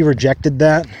 even though we rejected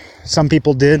that, some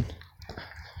people did.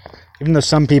 Even though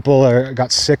some people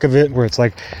got sick of it, where it's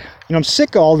like, you know, I'm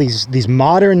sick of all these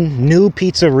modern new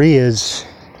pizzerias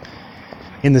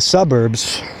in the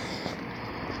suburbs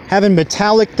having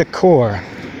metallic decor.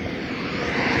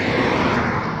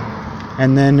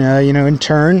 And then, you know, in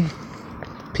turn,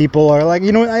 people are like,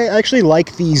 you know, I actually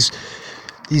like these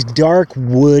dark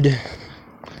wood,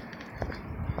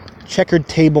 checkered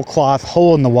tablecloth,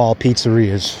 hole-in-the-wall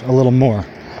pizzerias a little more.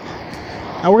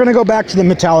 Now we're going to go back to the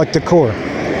metallic decor.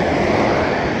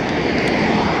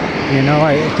 You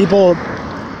know, people,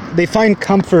 they find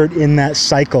comfort in that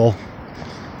cycle,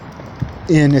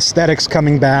 in aesthetics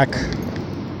coming back.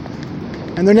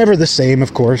 And they're never the same,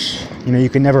 of course. You know, you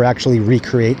can never actually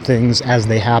recreate things as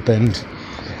they happened.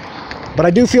 But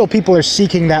I do feel people are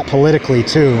seeking that politically,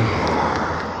 too.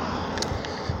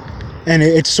 And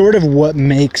it's sort of what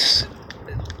makes,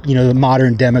 you know, the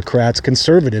modern Democrats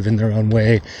conservative in their own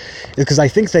way. Because I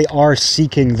think they are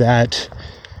seeking that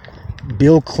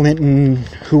Bill Clinton,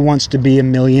 Who Wants to Be a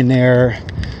Millionaire,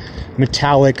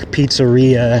 metallic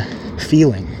pizzeria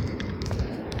feeling.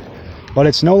 But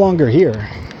it's no longer here.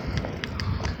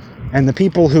 And the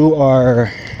people who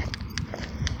are,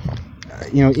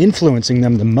 you know, influencing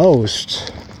them the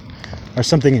most are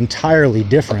something entirely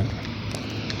different.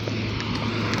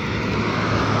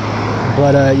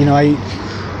 But, you know,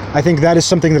 I think that is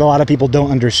something that a lot of people don't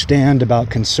understand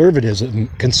about conservatism.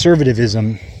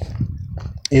 Conservatism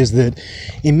is that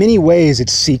in many ways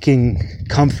it's seeking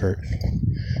comfort.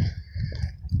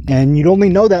 And you'd only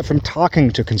know that from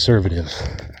talking to conservatives.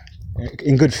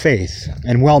 In good faith,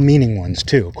 and well-meaning ones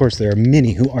too. Of course, there are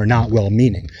many who are not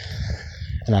well-meaning,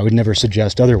 and I would never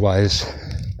suggest otherwise.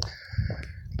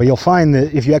 But you'll find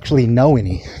that if you actually know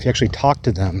any, if you actually talk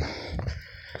to them,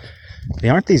 they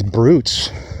aren't these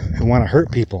brutes who want to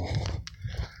hurt people.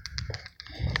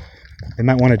 They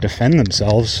might want to defend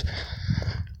themselves,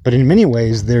 but in many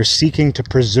ways, they're seeking to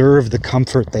preserve the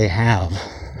comfort they have.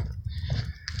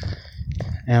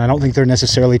 And I don't think they're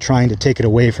necessarily trying to take it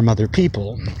away from other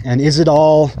people. And is it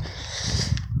all,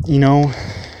 you know,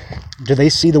 do they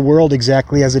see the world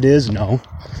exactly as it is? No.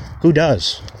 Who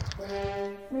does?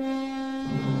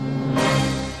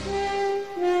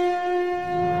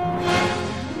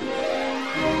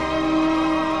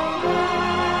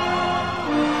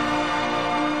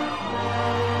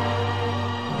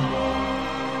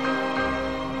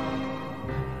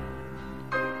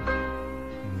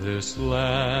 This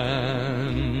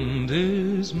land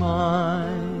is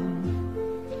mine.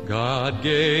 God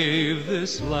gave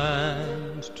this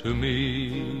land to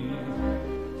me.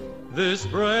 This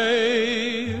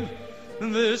brave,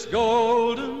 this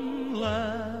golden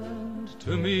land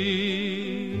to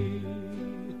me.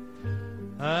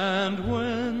 And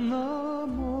when the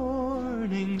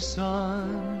morning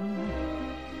sun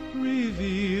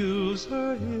reveals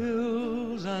her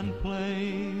hills and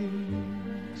plains,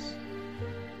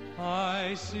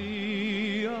 I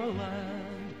see a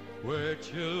land where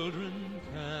children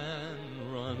can